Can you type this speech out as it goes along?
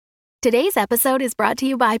Today's episode is brought to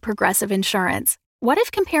you by Progressive Insurance. What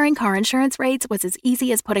if comparing car insurance rates was as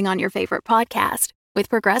easy as putting on your favorite podcast? With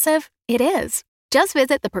Progressive, it is. Just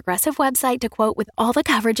visit the Progressive website to quote with all the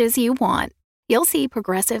coverages you want. You'll see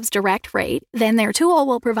Progressive's direct rate, then their tool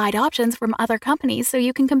will provide options from other companies so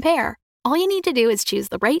you can compare. All you need to do is choose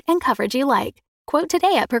the rate and coverage you like. Quote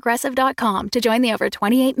today at Progressive.com to join the over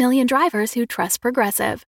 28 million drivers who trust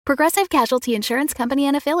Progressive. Progressive Casualty Insurance Company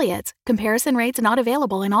and Affiliates. Comparison rates not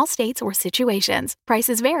available in all states or situations.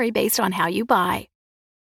 Prices vary based on how you buy.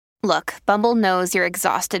 Look, Bumble knows you're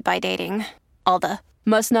exhausted by dating. All the,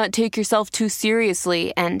 must not take yourself too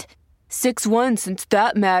seriously, and 6'1" since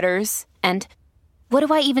that matters, and what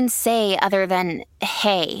do I even say other than,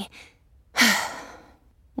 hey?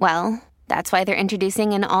 Well, that's why they're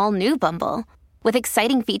introducing an all-new Bumble, with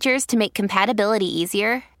exciting features to make compatibility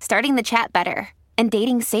easier, starting the chat better, and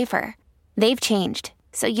dating safer. They've changed,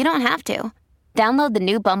 so you don't have to. Download the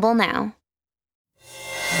new Bumble now.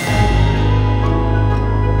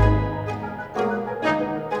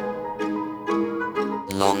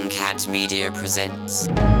 Longcat Media presents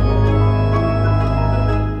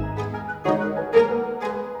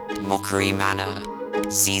Mockery Manor,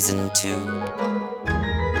 Season 2,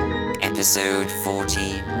 Episode 14,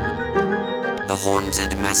 The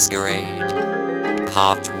Haunted Masquerade,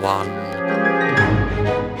 Part 1.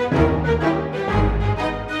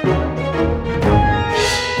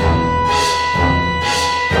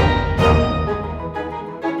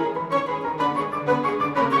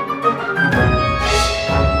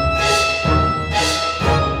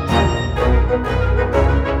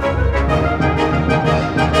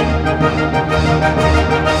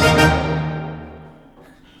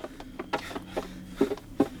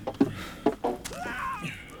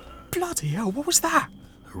 Bloody hell, what was that?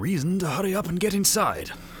 A reason to hurry up and get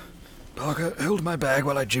inside. Parker, hold my bag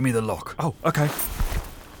while I jimmy the lock. Oh, okay.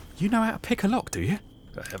 You know how to pick a lock, do you?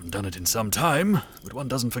 I haven't done it in some time, but one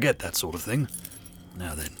doesn't forget that sort of thing.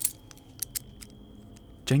 Now then.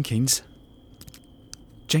 Jenkins.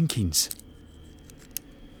 Jenkins.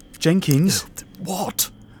 What?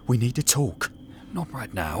 We need to talk. Not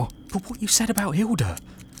right now. But what you said about Hilda.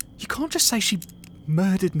 You can't just say she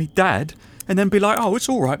murdered me dad and then be like, oh, it's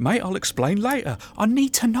all right, mate, I'll explain later. I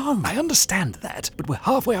need to know. I understand that, but we're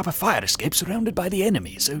halfway up a fire escape surrounded by the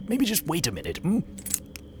enemy, so maybe just wait a minute,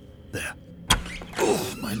 There.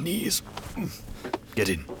 Oh, my knees. Get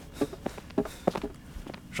in.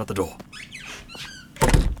 Shut the door.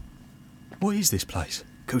 What is this place?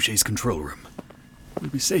 Cochet's control room. We'll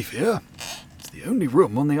be safe here. It's the only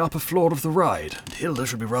room on the upper floor of the ride, and Hilda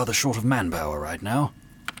should be rather short of manpower right now.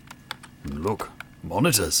 And look,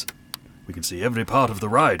 monitors. We can see every part of the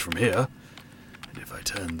ride from here. And if I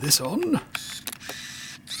turn this on...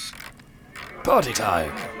 Party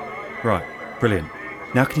time! Right, brilliant.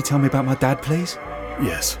 Now can you tell me about my dad, please?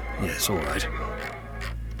 Yes, all right.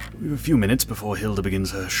 We have a few minutes before Hilda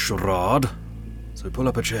begins her charade. So pull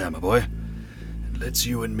up a chair, my boy, and let's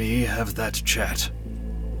you and me have that chat.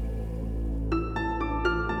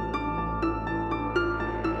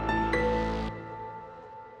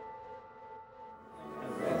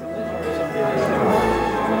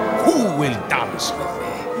 Who will dance with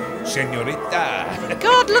me? Senorita.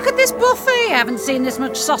 God, look at this buffet. I haven't seen this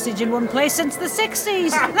much sausage in one place since the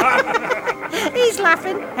 60s. He's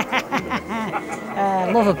laughing.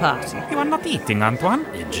 Love a party. You are not eating, Antoine?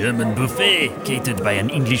 A German buffet catered by an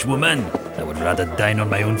English woman. I would rather dine on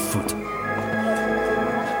my own foot.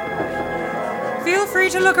 Feel free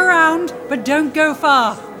to look around, but don't go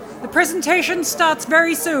far. The presentation starts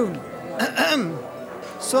very soon.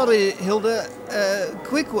 Sorry, Hilda.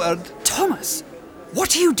 Quick word. Thomas,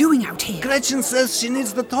 what are you doing out here? Gretchen says she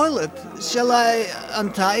needs the toilet. Shall I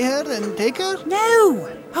untie her and take her? No!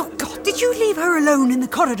 Oh, God, did you leave her alone in the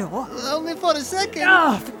corridor? Only for a second.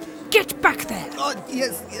 Oh, get back there. Oh,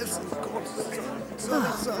 yes, of course.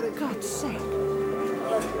 Sorry. For God's sake.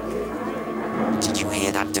 Did you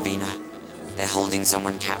hear that, Davina? They're holding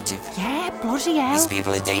someone captive. Yeah, bloody hell. These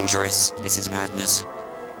people are dangerous. This is madness.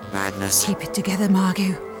 Madness. Keep it together,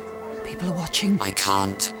 Margot. People are watching. I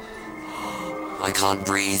can't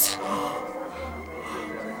breathe.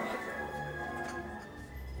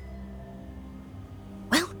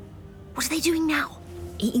 Well, what are they doing now?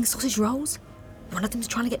 Eating sausage rolls? One of them's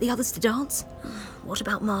trying to get the others to dance. What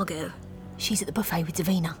about Margot? She's at the buffet with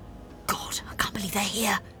Davina. God, I can't believe they're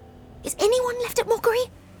here. Is anyone left at Mockery?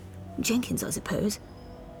 Jenkins, I suppose.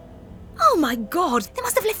 Oh my God, they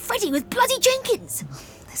must have left Freddie with bloody Jenkins.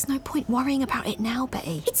 There's no point worrying about it now,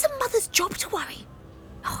 Betty. It's a mother's job to worry.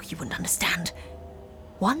 Oh, you wouldn't understand.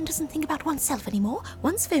 One doesn't think about oneself anymore.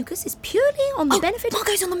 One's focus is purely on the benefit...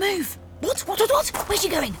 Margot's on the move. What? Where's she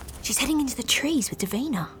going? She's She's heading into the trees with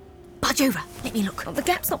Davina. Budge over. Let me look. Oh, the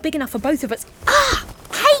gap's not big enough for both of us. Ah!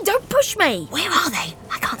 Hey, don't push me! Where are they?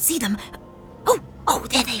 I can't see them. Oh,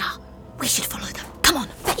 there they are. We should follow them. Come on.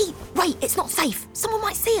 Betty, wait, it's not safe. Someone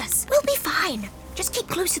might see us. We'll be fine. Just keep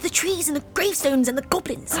close to the trees and the gravestones and the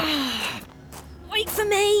goblins. Wait for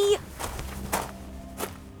me.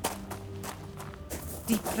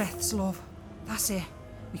 Deep breaths, love. That's it.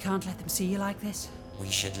 We can't let them see you like this. We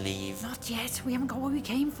should leave. Not yet. We haven't got what we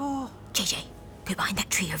came for. JJ, go behind that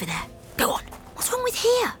tree over there. Go on. What's wrong with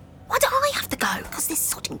here? Why do I have to go? Because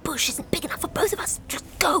this sodding bush isn't big enough for both of us. Just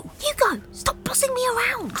go. You go. Stop bossing me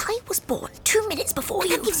around. I was born 2 minutes before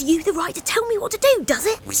you. That gives you the right to tell me what to do, does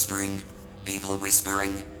it? Whispering. People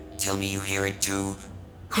whispering. Tell me you hear it too.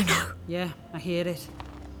 Oh no. Yeah, I hear it.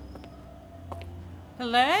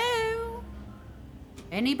 Hello?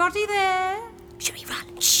 Anybody there? Should we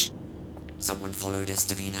run? Shh. Someone followed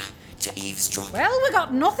us, Davina, to eavesdrop. Well, we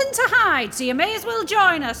got nothing to hide, so you may as well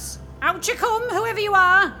join us. Out you come, whoever you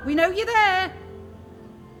are. We know you're there.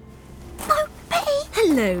 Oh, Betty.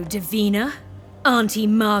 Hello, Davina. Auntie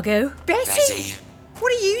Margot. Betty!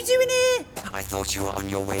 What are you doing here? I thought you were on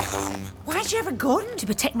your way home. Why'd you have a gun? To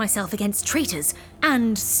protect myself against traitors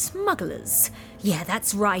and smugglers. Yeah,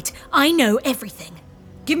 that's right. I know everything.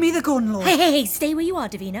 Give me the gun, love. Hey, stay where you are,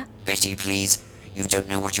 Davina. Betty, please. You don't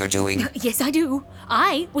know what you're doing. Yes, I do.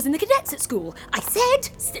 I was in the cadets at school. I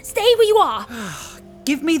said, stay where you are.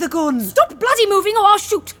 Give me the gun. Stop bloody moving or I'll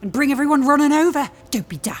shoot. And bring everyone running over. Don't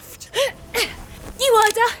be daft. You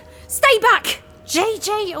heard her. Stay back.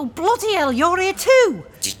 JJ, oh bloody hell, you're here too.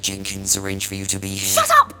 Did Jenkins arrange for you to be here?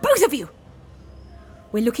 Shut up, both of you.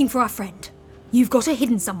 We're looking for our friend. You've got her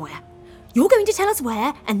hidden somewhere. You're going to tell us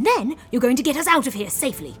where, and then you're going to get us out of here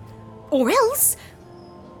safely. Or else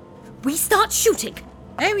we start shooting.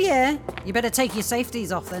 Oh yeah, you better take your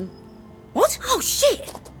safeties off then. What? Oh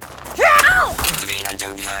shit! Ow! Davina,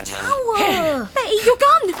 don't hurt her. Ow! Betty, your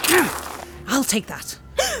gun! I'll take that.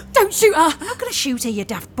 Don't shoot her! I'm not gonna shoot her, you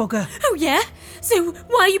daft bugger. Oh yeah? So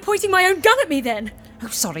why are you pointing my own gun at me then? Oh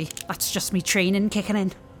sorry, that's just me training kicking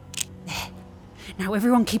in. There. Now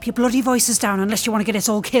everyone keep your bloody voices down unless you want to get us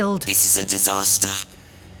all killed. This is a disaster.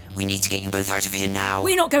 We need to get you both out of here now.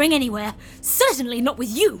 We're not going anywhere. Certainly not with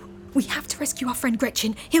you. We have to rescue our friend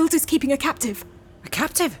Gretchen. Hilda's keeping her captive. A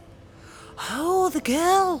captive? Oh, the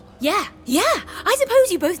girl. Yeah. I suppose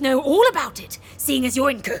you both know all about it, seeing as you're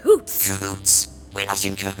in cahoots. Cahoots? We're not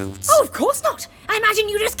in cahoots. Oh, of course not. I imagine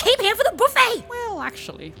you just came here for the buffet. Well,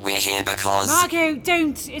 actually. We're here because... Margot,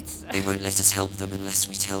 don't. It's... They won't let us help them unless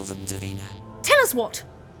we tell them, Davina. Tell us what?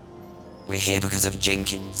 We're here because of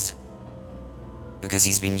Jenkins. Because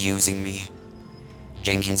he's been using me.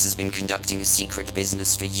 Jenkins has been conducting a secret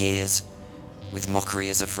business for years, with Mockery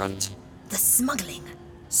as a front. The smuggling.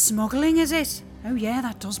 Smuggling, is it? Oh yeah,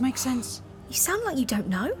 that does make sense. You sound like you don't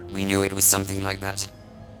know. We knew it was something like that.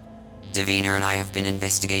 Davina and I have been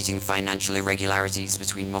investigating financial irregularities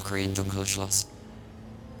between Mockery and Dunkelschloss.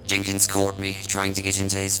 Jenkins caught me trying to get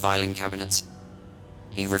into his filing cabinets.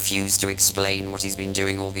 He refused to explain what he's been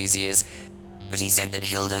doing all these years, but he said that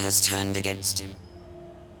Hilda has turned against him.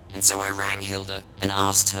 And so I rang Hilda and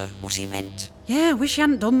asked her what he meant. Yeah, wish you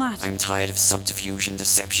hadn't done that. I'm tired of subterfuge and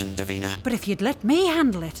deception, Davina. But if you'd let me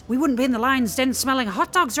handle it, we wouldn't be in the lion's den smelling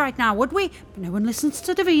hot dogs right now, would we? But no one listens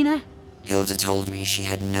to Davina. Hilda told me she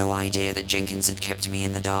had no idea that Jenkins had kept me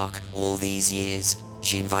in the dark all these years.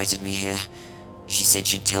 She invited me here. She said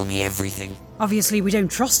she'd tell me everything. Obviously, we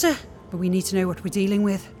don't trust her, but we need to know what we're dealing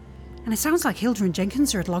with. And it sounds like Hilda and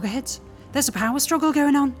Jenkins are at loggerheads. There's a power struggle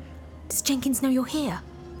going on. Does Jenkins know you're here?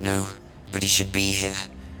 No, but he should be here.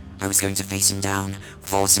 I was going to face him down,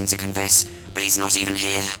 force him to confess, but he's not even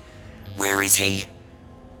here. Where is he?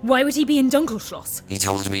 Why would he be in Dunkelschloss? He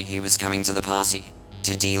told me he was coming to the party,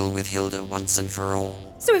 to deal with Hilda once and for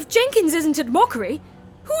all. So if Jenkins isn't at Mockery,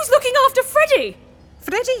 who's looking after Freddie?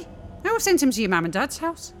 Freddie? Oh, I've sent him to your mum and dad's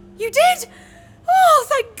house. You did? Oh,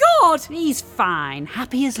 thank God! He's fine,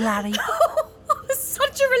 happy as Larry.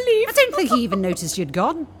 Such a relief. I don't think he even noticed you'd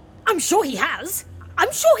gone. I'm sure he has.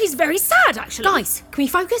 I'm sure he's very sad, actually. Guys, can we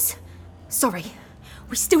focus? Sorry,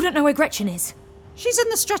 we still don't know where Gretchen is. She's in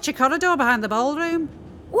the stretcher corridor behind the ballroom.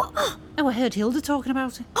 What? Oh, I heard Hilda talking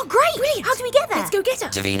about it. Oh, great! Brilliant. How do we get there? Let's go get her.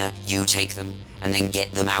 Davina, you take them, and then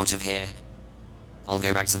get them out of here. I'll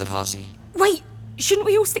go back to the party. Wait, shouldn't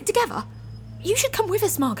we all stick together? You should come with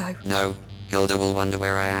us, Margot. No, Hilda will wonder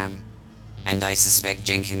where I am. And I suspect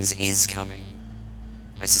Jenkins is coming.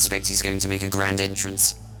 I suspect he's going to make a grand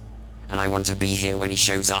entrance. And I want to be here when he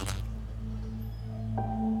shows up.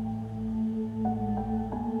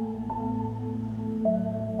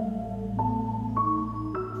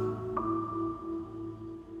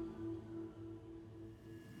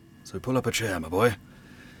 So pull up a chair, my boy,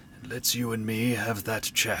 and let's you and me have that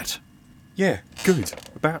chat. Yeah, good.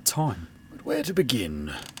 About time. But where to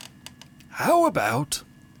begin? How about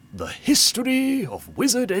the history of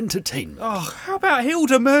wizard entertainment? Oh, how about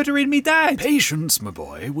Hilda murdering me dad? Patience, my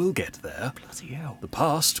boy, we'll get there. Bloody hell. The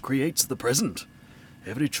past creates the present.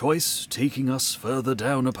 Every choice taking us further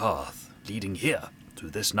down a path, leading here to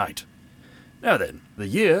this night. Now then, the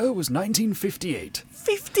year was 1958.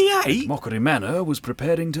 58? Mockery Manor was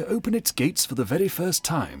preparing to open its gates for the very first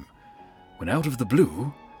time, when out of the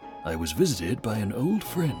blue, I was visited by an old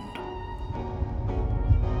friend.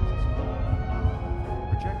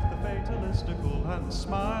 Reject the fatalistical and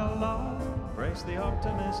smile loud. Embrace the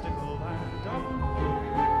optimistical and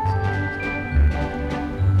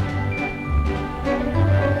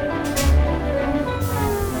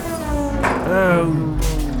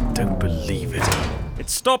Oh, don't believe it. It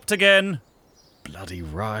stopped again. Bloody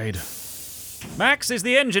ride. Max, is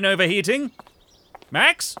the engine overheating?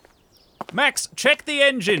 Max? Max, check the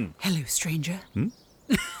engine. Hello, stranger.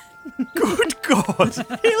 Good God,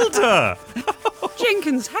 Hilda!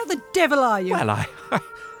 Jenkins, how the devil are you? Well,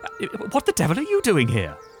 what the devil are you doing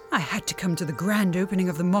here? I had to come to the grand opening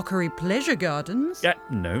of the Mockery Pleasure Gardens.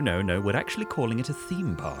 No. We're actually calling it a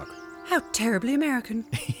theme park. How terribly American.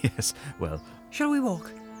 Yes, well... Shall we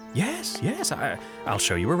walk? Yes, I'll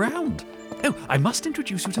show you around. Oh, I must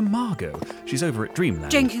introduce you to Margot. She's over at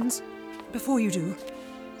Dreamland. Jenkins, before you do,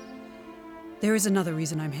 there is another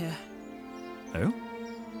reason I'm here. Oh?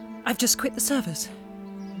 I've just quit the service.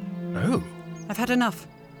 Oh? I've had enough.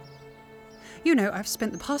 You know, I've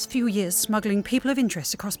spent the past few years smuggling people of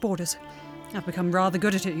interest across borders. I've become rather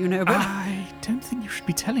good at it, you know, but... I don't think you should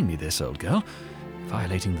be telling me this, old girl.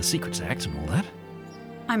 Violating the Secrets Act and all that.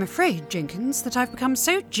 I'm afraid, Jenkins, that I've become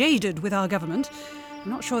so jaded with our government, I'm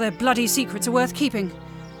not sure their bloody secrets are worth keeping.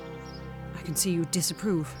 I can see you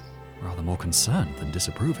disapprove. Rather more concerned than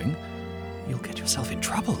disapproving. You'll get yourself in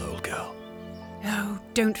trouble, old girl. Oh,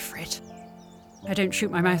 don't fret. I don't shoot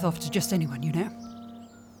my mouth off to just anyone, you know.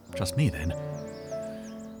 Just me, then?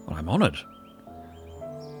 Well, I'm honoured.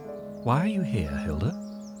 Why are you here,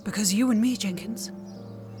 Hilda? Because you and me, Jenkins,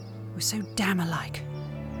 we're so damn alike.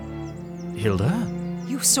 Hilda?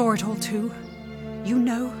 You saw it all too. You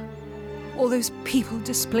know. All those people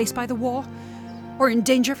displaced by the war, or in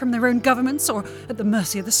danger from their own governments, or at the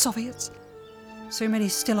mercy of the Soviets. So many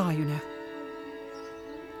still are, you know.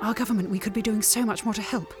 Our government, we could be doing so much more to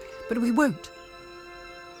help, but we won't.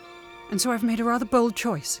 And so I've made a rather bold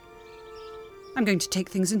choice. I'm going to take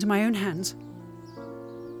things into my own hands.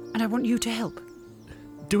 And I want you to help.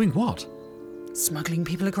 Doing what? Smuggling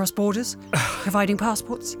people across borders, providing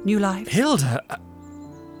passports, new lives. Hilda,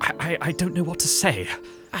 I don't know what to say.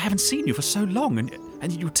 I haven't seen you for so long,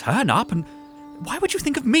 and you turn up, and why would you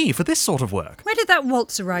think of me for this sort of work? Where did that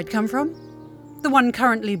waltzer ride come from? The one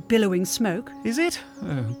currently billowing smoke? Is it?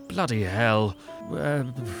 Oh, bloody hell.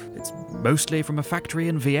 It's mostly from a factory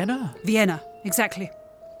in Vienna? Vienna, exactly.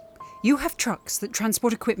 You have trucks that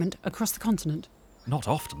transport equipment across the continent. Not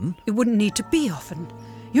often. It wouldn't need to be often.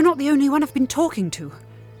 You're not the only one I've been talking to.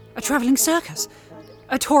 A travelling circus,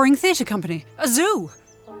 a touring theatre company, a zoo.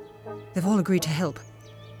 They've all agreed to help.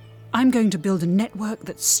 I'm going to build a network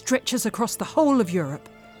that stretches across the whole of Europe.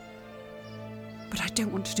 But I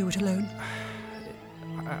don't want to do it alone.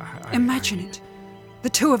 Imagine it. The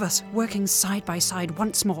two of us working side by side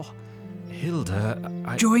once more.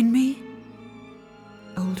 Hilda, Join me,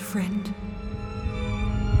 old friend.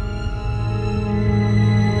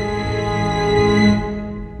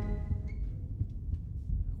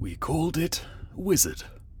 We called it Wizard,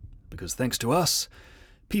 because thanks to us,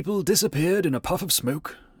 people disappeared in a puff of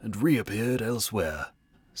smoke and reappeared elsewhere,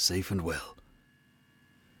 safe and well.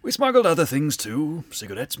 We smuggled other things too,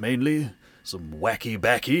 cigarettes mainly, some wacky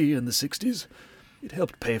backy in the 60s. It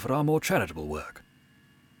helped pay for our more charitable work.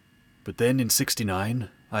 But then in 69,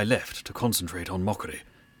 I left to concentrate on Mockery.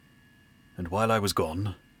 And while I was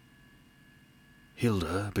gone,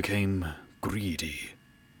 Hilda became greedy.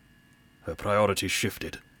 Her priorities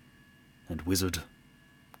shifted, and Wizard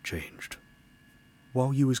changed.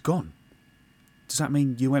 While you was gone? Does that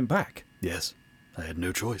mean you went back? Yes, I had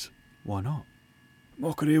no choice. Why not?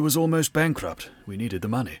 Mockery was almost bankrupt. We needed the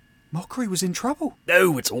money. Mockery was in trouble?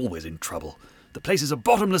 No, it's always in trouble. The place is a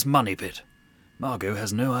bottomless money pit. Margot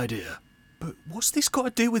has no idea. But what's this got to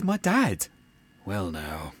do with my dad? Well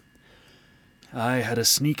now, I had a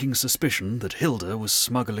sneaking suspicion that Hilda was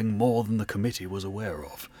smuggling more than the committee was aware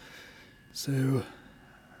of. So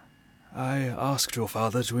I asked your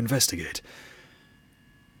father to investigate.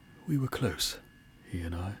 We were close, he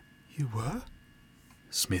and I. You were?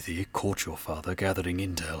 Smithy caught your father gathering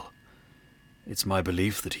intel. It's my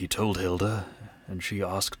belief that he told Hilda, and she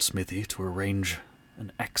asked Smithy to arrange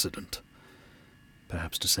an accident.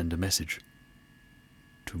 Perhaps to send a message.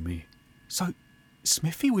 To me. So,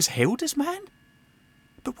 Smithy was Hilda's man?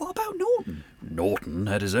 But what about Norton? Norton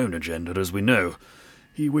had his own agenda, as we know.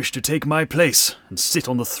 He wished to take my place and sit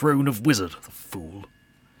on the throne of Wizard, the fool.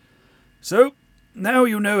 So, now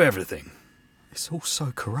you know everything. It's all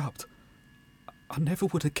so corrupt. I never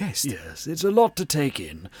would have guessed. Yes, it's a lot to take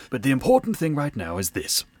in, but the important thing right now is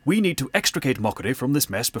this. We need to extricate Mockery from this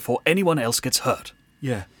mess before anyone else gets hurt.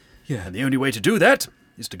 Yeah. And the only way to do that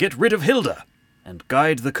is to get rid of Hilda and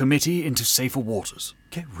guide the committee into safer waters.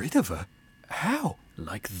 Get rid of her? How?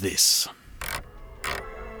 Like this.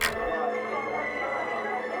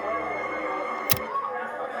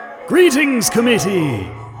 Greetings, committee!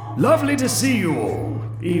 Lovely to see you all,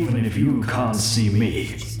 even if you can't see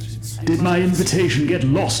me. Did my invitation get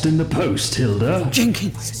lost in the post, Hilda?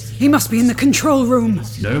 Jenkins, he must be in the control room.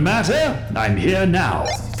 No matter, I'm here now.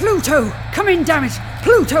 Pluto, come in, damn it!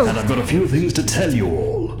 Pluto! And I've got a few things to tell you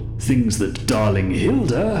all. Things that darling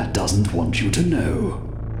Hilda doesn't want you to know.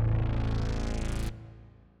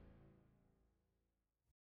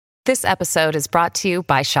 This episode is brought to you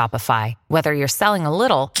by Shopify. Whether you're selling a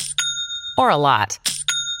little or a lot,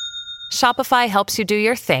 Shopify helps you do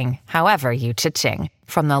your thing, however you cha-ching.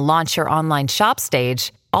 From the launch your online shop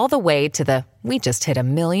stage, all the way to the we just hit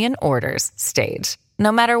 1 million orders stage.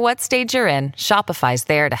 No matter what stage you're in, Shopify's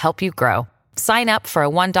there to help you grow. Sign up for a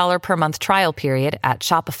 $1 per month trial period at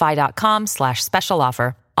shopify.com/special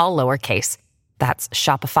offer, all lowercase. That's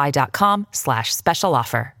shopify.com/special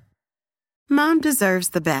offer. Mom deserves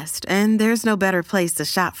the best, and there's no better place to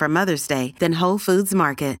shop for Mother's Day than Whole Foods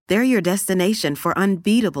Market. They're your destination for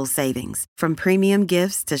unbeatable savings, from premium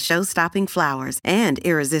gifts to show-stopping flowers and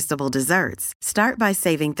irresistible desserts. Start by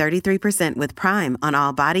saving 33% with Prime on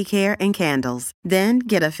all body care and candles. Then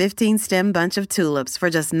get a 15-stem bunch of tulips for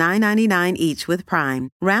just $9.99 each with Prime.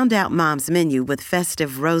 Round out Mom's menu with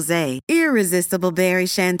festive rosé, irresistible berry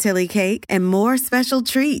chantilly cake, and more special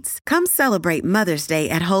treats. Come celebrate Mother's Day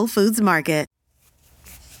at Whole Foods Market.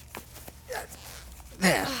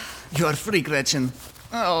 There, you're free, Gretchen.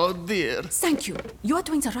 Oh, dear. Thank you. You are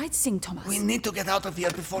doing the right thing, Thomas. We need to get out of here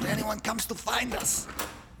before anyone comes to find us.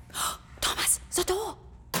 Thomas, the door.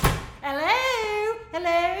 Hello?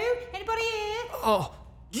 Hello? Anybody here? Oh,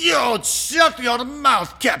 you shut your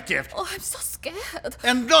mouth, captive. Oh, I'm so scared.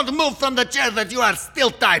 And don't move from the chair that you are still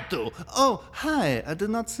tied to. Oh, hi. I did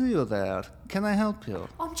not see you there. Can I help you?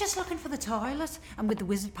 I'm just looking for the toilet. And with the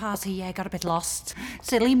wizard party, yeah, got a bit lost.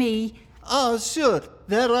 Silly me. Oh, sure.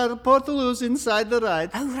 There are portaloos inside the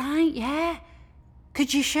ride. Oh, right, yeah.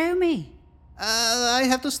 Could you show me? I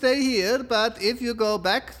have to stay here, but if you go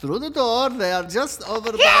back through the door, they are just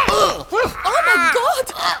over by... Oh, my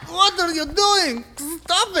God! What are you doing?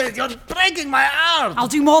 Stop it! You're breaking my arm! I'll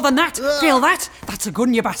do more than that. Feel that? That's a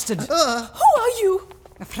gun, you bastard. Who are you?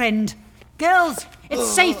 A friend. Girls, it's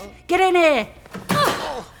safe. Get in here.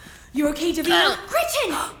 You okay, Davina?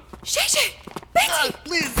 Gretchen! Shay! Betty!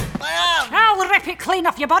 Please, my arm! I'll rip it clean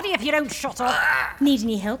off your body if you don't shut up. Need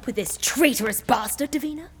any help with this traitorous bastard,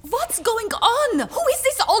 Davina? What's going on? Who is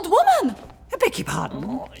this old woman? I beg your pardon.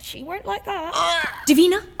 Oh, she weren't like that.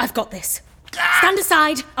 Davina, I've got this. Stand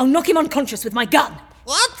aside. I'll knock him unconscious with my gun.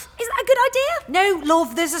 What? Is that a good idea? No,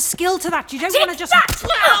 love, there's a skill to that. You don't want to just... That!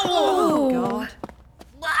 Oh, God.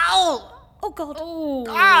 Ow! Oh, God.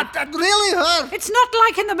 That really hurt. It's not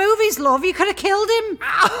like in the movies, love. You could have killed him.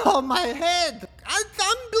 Ow, my head.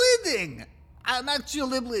 I'm bleeding. I'm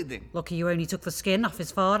actually bleeding. Lucky you only took the skin off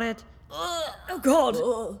his forehead. Oh, God.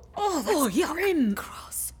 That's grim.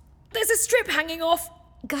 Gross. There's a strip hanging off.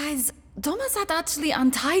 Guys, Thomas had actually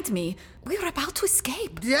untied me. We were about to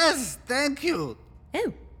escape. Yes, thank you.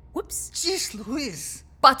 Oh, whoops. Jeez Louise.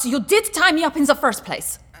 But you did tie me up in the first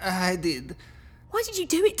place. I did. Why did you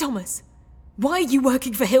do it, Thomas? Why are you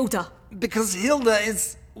working for Hilda? Because Hilda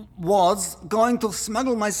was going to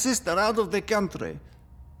smuggle my sister out of the country.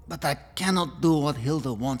 But I cannot do what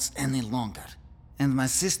Hilda wants any longer. And my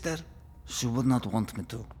sister, she would not want me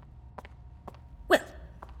to. Well,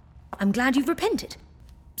 I'm glad you've repented.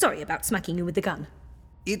 Sorry about smacking you with the gun.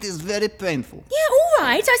 It is very painful. Yeah, all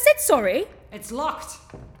right, I said sorry. It's locked.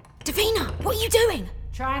 Davina, what are you doing?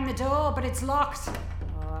 Trying the door, but it's locked.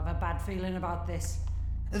 Oh, I have a bad feeling about this.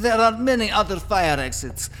 There are many other fire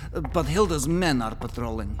exits, but Hilda's men are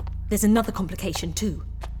patrolling. There's another complication, too.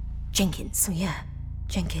 Jenkins. Oh, yeah.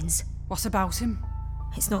 Jenkins. What about him?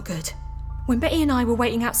 It's not good. When Betty and I were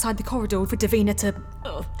waiting outside the corridor for Davina to,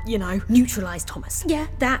 neutralise Thomas. Yeah,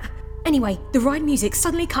 that. Anyway, the ride music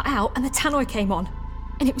suddenly cut out and the tannoy came on.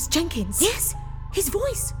 And it was Jenkins. Yes, his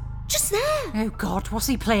voice. Just there. Oh God, what's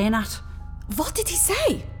he playing at? What did he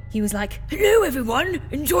say? He was like, "Hello everyone,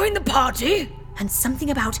 enjoying the party?" And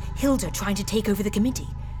something about Hilda trying to take over the committee.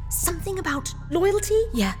 Something about loyalty?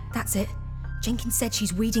 Yeah, that's it. Jenkins said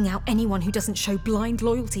she's weeding out anyone who doesn't show blind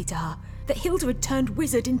loyalty to her. That Hilda had turned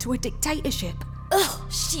Wizard into a dictatorship.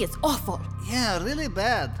 Ugh, she is awful. Yeah, really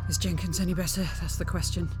bad. Is Jenkins any better? That's the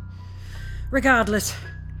question. Regardless,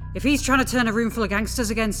 if he's trying to turn a room full of gangsters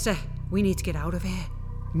against her, we need to get out of here.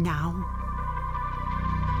 Now.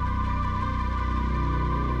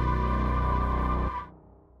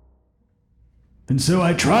 And so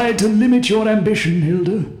I tried to limit your ambition,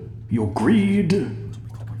 Hilda. Your greed.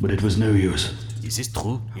 But it was no use. Is this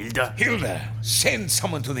true, Hilda? Hilda, send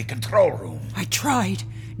someone to the control room. I tried.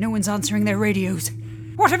 No one's answering their radios.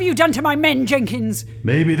 What have you done to my men, Jenkins?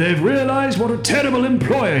 Maybe they've realized what a terrible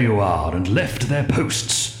employer you are and left their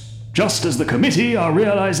posts. Just as the committee are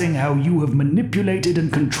realizing how you have manipulated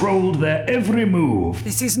and controlled their every move.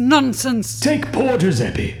 This is nonsense. Take poor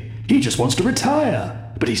Giuseppe. He just wants to retire.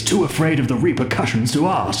 But he's too afraid of the repercussions to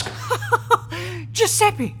ask.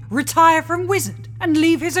 Giuseppe, retire from Wizard and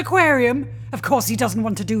leave his aquarium? Of course he doesn't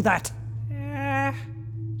want to do that.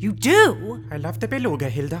 You do? I love the beluga,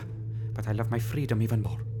 Hilda, but I love my freedom even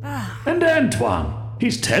more. And Antoine.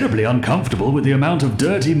 He's terribly uncomfortable with the amount of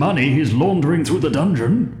dirty money he's laundering through the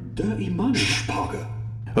dungeon. Dirty money? Shh, Parker.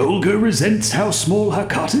 Olga resents how small her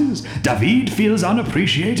cut is. David feels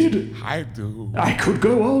unappreciated. I do. I could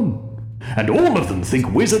go on. And all of them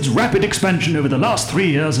think Wizard's rapid expansion over the last 3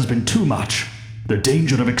 years has been too much. The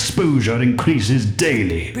danger of exposure increases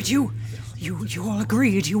daily. But you all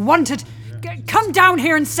agreed, you wanted... Come down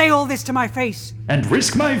here and say all this to my face. And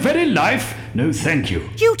risk my very life? No, thank you.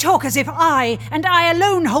 You talk as if I, and I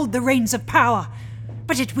alone, hold the reins of power.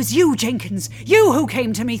 But it was you, Jenkins. You who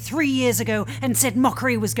came to me 3 years ago and said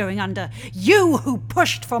Mockery was going under. You who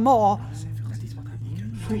pushed for more.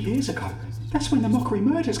 3 years ago? That's when the Mockery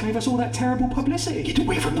murders gave us all that terrible publicity. Get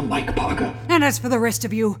away from the mic, Parker. And as for the rest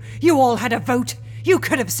of you, you all had a vote. You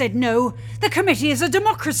could have said no. The committee is a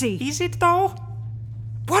democracy. Is it, though?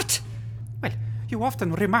 What? Well, you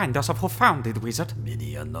often remind us of who founded Wizard.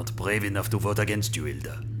 Many are not brave enough to vote against you,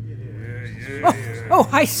 Hilda. Oh,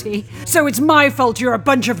 I see. So it's my fault you're a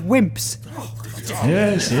bunch of wimps.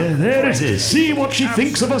 Yes, there it is. See what she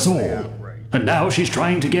thinks of us all. And now she's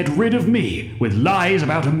trying to get rid of me with lies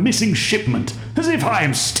about a missing shipment, as if I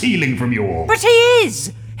am stealing from you all. But he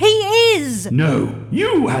is! He is! No,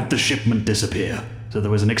 you had the shipment disappear, so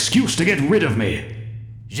there was an excuse to get rid of me.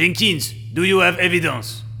 Jenkins, do you have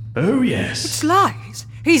evidence? Oh, yes. It's lies.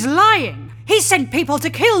 He's lying. He sent people to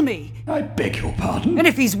kill me. I beg your pardon? And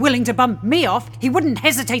if he's willing to bump me off, he wouldn't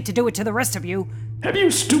hesitate to do it to the rest of you. Have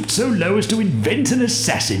you stooped so low as to invent an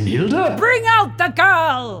assassin, Hilda? Bring out the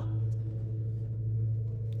girl!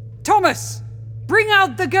 Thomas! Bring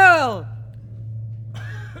out the girl!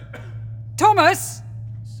 Thomas!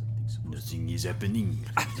 Nothing is happening.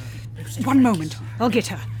 1 moment. I'll get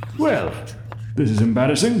her. Well, this is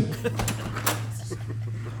embarrassing.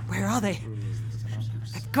 Where are they?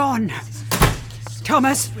 They've gone.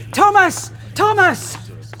 Thomas! Thomas! Thomas!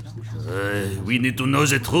 We need to know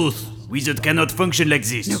the truth. Wizard cannot function like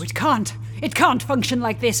this. No, it can't. It can't function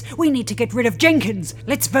like this. We need to get rid of Jenkins.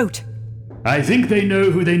 Let's vote. I think they know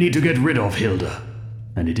who they need to get rid of, Hilda.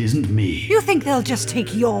 And it isn't me. You think they'll just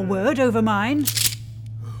take your word over mine?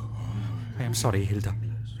 I am sorry, Hilda.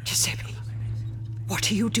 Giuseppe, what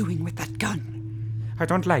are you doing with that gun? I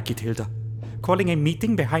don't like it, Hilda. Calling a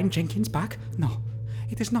meeting behind Jenkins' back? No,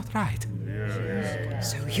 it is not right.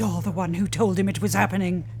 So you're the one who told him it was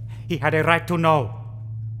happening? He had a right to know.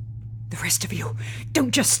 The rest of you,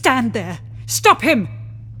 don't just stand there. Stop him!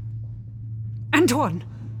 Antoine,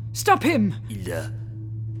 stop him! Hilda,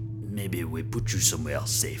 maybe we put you somewhere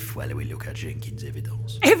safe while we look at Jenkins'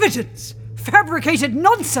 evidence. Evidence? Fabricated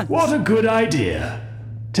nonsense! What a good idea.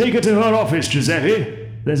 Take her to her office, Giuseppe.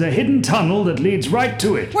 There's a hidden tunnel that leads right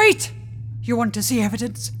to it. Wait! You want to see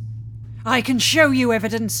evidence? I can show you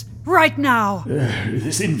evidence, right now.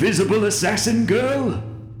 This invisible assassin girl?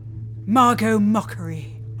 Margot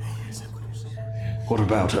Mockery. What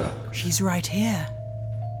about her? She's right here.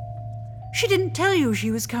 She didn't tell you she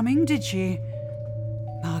was coming, did she?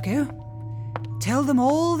 Margot, tell them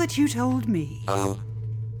all that you told me. Oh,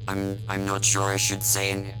 I'm not sure I should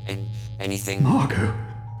say anything. Margot?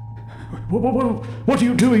 What are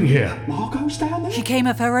you doing here? Margot's down there? She came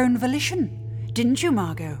of her own volition, didn't you,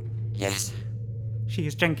 Margot? Yes. She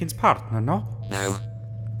is Jenkins' partner, no? No.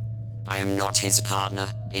 I am not his partner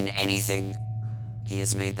in anything. He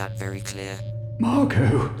has made that very clear.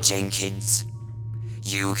 Margot? Jenkins,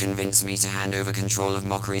 you convinced me to hand over control of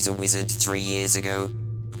Mockery to Wizard 3 years ago.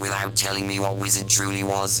 without telling me what Wizard truly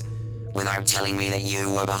was, without telling me that you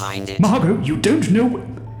were behind it. Margot, you don't know.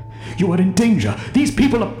 You are in danger. These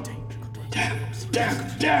people are... Damn.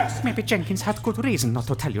 Maybe Jenkins had good reason not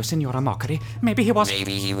to tell you, Signora Mockery. Maybe he was...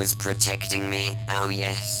 Maybe he was protecting me. Oh,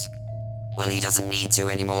 yes. Well, he doesn't need to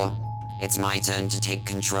anymore. It's my turn to take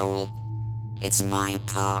control. It's my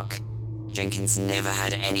park. Jenkins never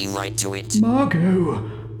had any right to it.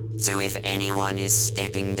 Margot! So if anyone is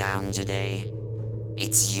stepping down today,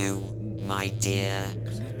 it's you, my dear.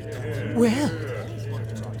 Well,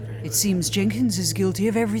 it seems Jenkins is guilty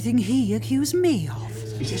of everything he accused me of.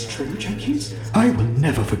 Is this true, Jenkins? I will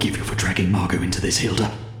never forgive you for dragging Margot into this,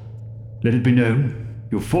 Hilda. Let it be known,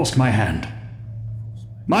 you've forced my hand.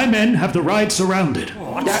 My men have the ride surrounded.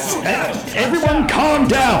 Everyone calm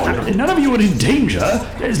down. None of you are in danger,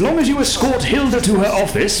 as long as you escort Hilda to her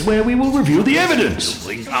office, where we will review the evidence.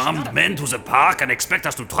 Bring armed men to the park and expect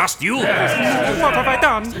us to trust you? What have I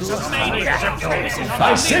done?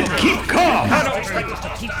 I said keep calm.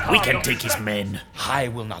 We can take his men. I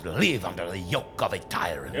will not live under the yoke of a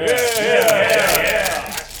tyrant.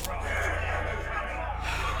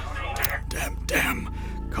 Damn.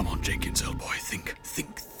 Come on, Jenkins, old boy. Think.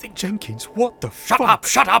 Jenkins, what the fuck?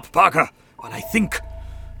 Shut up, Parker. While I think,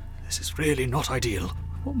 this is really not ideal.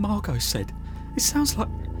 What Margot said. It sounds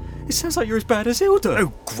like you're as bad as Hilda.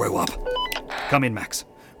 Oh, grow up. Come in, Max.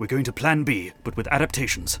 We're going to Plan B, but with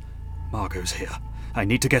adaptations. Margot's here. I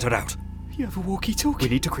need to get her out. You have a walkie-talkie? We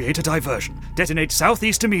need to create a diversion. Detonate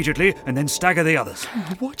southeast immediately, and then stagger the others.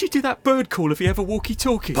 Why'd you do that bird call if you have a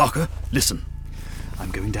walkie-talkie? Parker, listen. I'm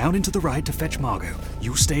going down into the ride to fetch Margot.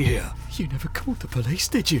 You stay here. You never called the police,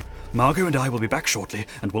 did you? Margot and I will be back shortly,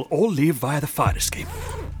 and we'll all leave via the fire escape.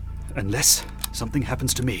 Unless something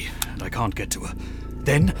happens to me, and I can't get to her.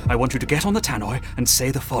 Then I want you to get on the tannoy and say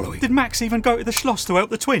the following. Did Max even go to the Schloss to help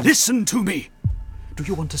the twins? Listen to me! Do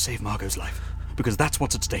you want to save Margot's life? Because that's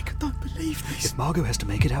what's at stake. I don't believe this. If Margot has to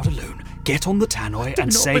make it out alone, get on the tannoy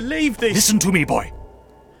and say... I do not believe this. Listen to me, boy.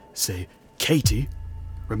 Say, Katie,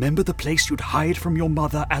 remember the place you'd hide from your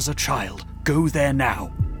mother as a child. Go there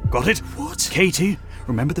now. Got it? What? Katie,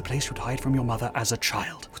 remember the place you'd hide from your mother as a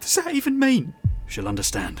child. What does that even mean? She'll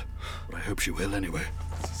understand. But I hope she will anyway.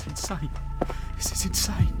 This is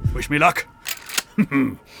insane. Wish me luck.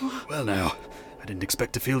 Well now, I didn't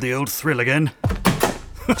expect to feel the old thrill again.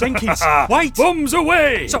 Jenkins, wait! Bombs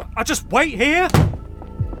away! So, I just wait here?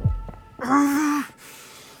 I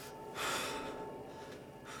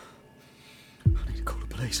need to call the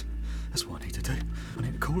police. That's what I need to do. I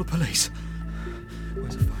need to call the police.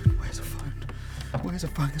 Where's a phone? Where's a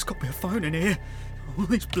phone? There's got to be a phone in here. All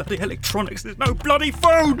these bloody electronics, there's no bloody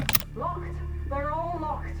phone! Locked. They're all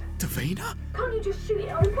locked. Davina? Can't you just shoot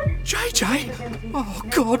it open? JJ? Oh,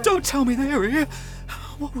 God, don't tell me they're here.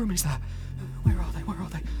 What room is that? Where are they?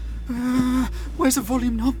 Where's the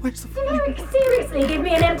volume knob? Where's the volume? Seriously, give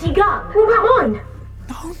me an empty gun. What about mine?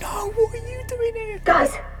 No, what are you doing here?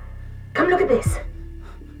 Guys, come look at this.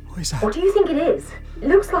 What is that? What do you think it is? It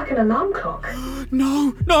looks like an alarm clock.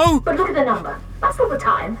 No! But look at the number. That's not the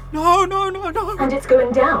time. No! And it's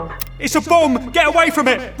going down. It's a bomb! Get away from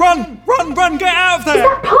it! Run! Get out of there! Is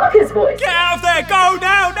that Parker's voice? Get out of there! Go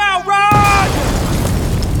now! Run!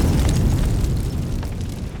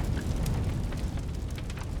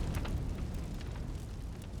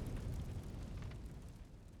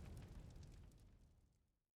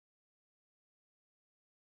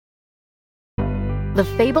 The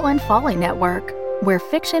Fable and Folly Network, where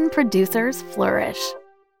fiction producers flourish.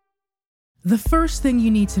 The first thing you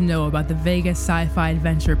need to know about the Vega Sci-Fi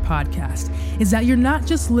Adventure podcast is that you're not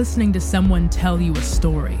just listening to someone tell you a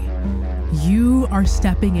story. You are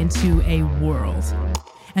stepping into a world.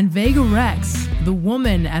 And Vega Rex, the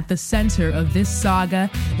woman at the center of this saga,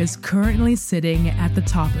 is currently sitting at the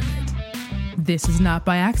top of it. This is not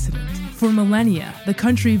by accident. For millennia, the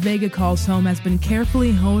country Vega calls home has been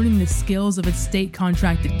carefully honing the skills of its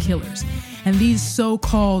state-contracted killers, and these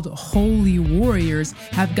so-called holy warriors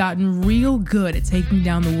have gotten real good at taking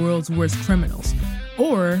down the world's worst criminals,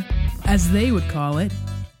 or, as they would call it,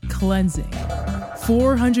 cleansing.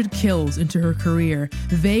 400 kills into her career,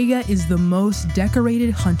 Vega is the most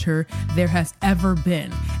decorated hunter there has ever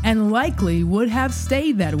been, and likely would have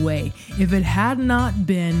stayed that way if it had not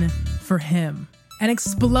been for him. An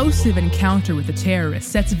explosive encounter with the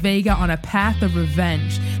terrorists sets Vega on a path of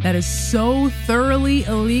revenge that is so thoroughly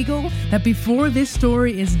illegal that before this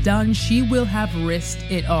story is done, she will have risked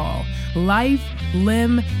it all. Life,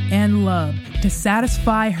 limb, and love to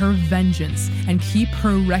satisfy her vengeance and keep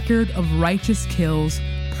her record of righteous kills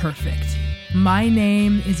perfect. My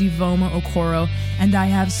name is Ivoma Okoro, and I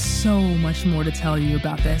have so much more to tell you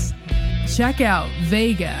about this. check out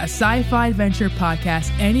Vega, a sci-fi adventure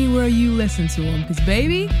podcast, anywhere you listen to them, because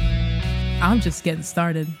baby, I'm just getting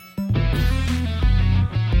started.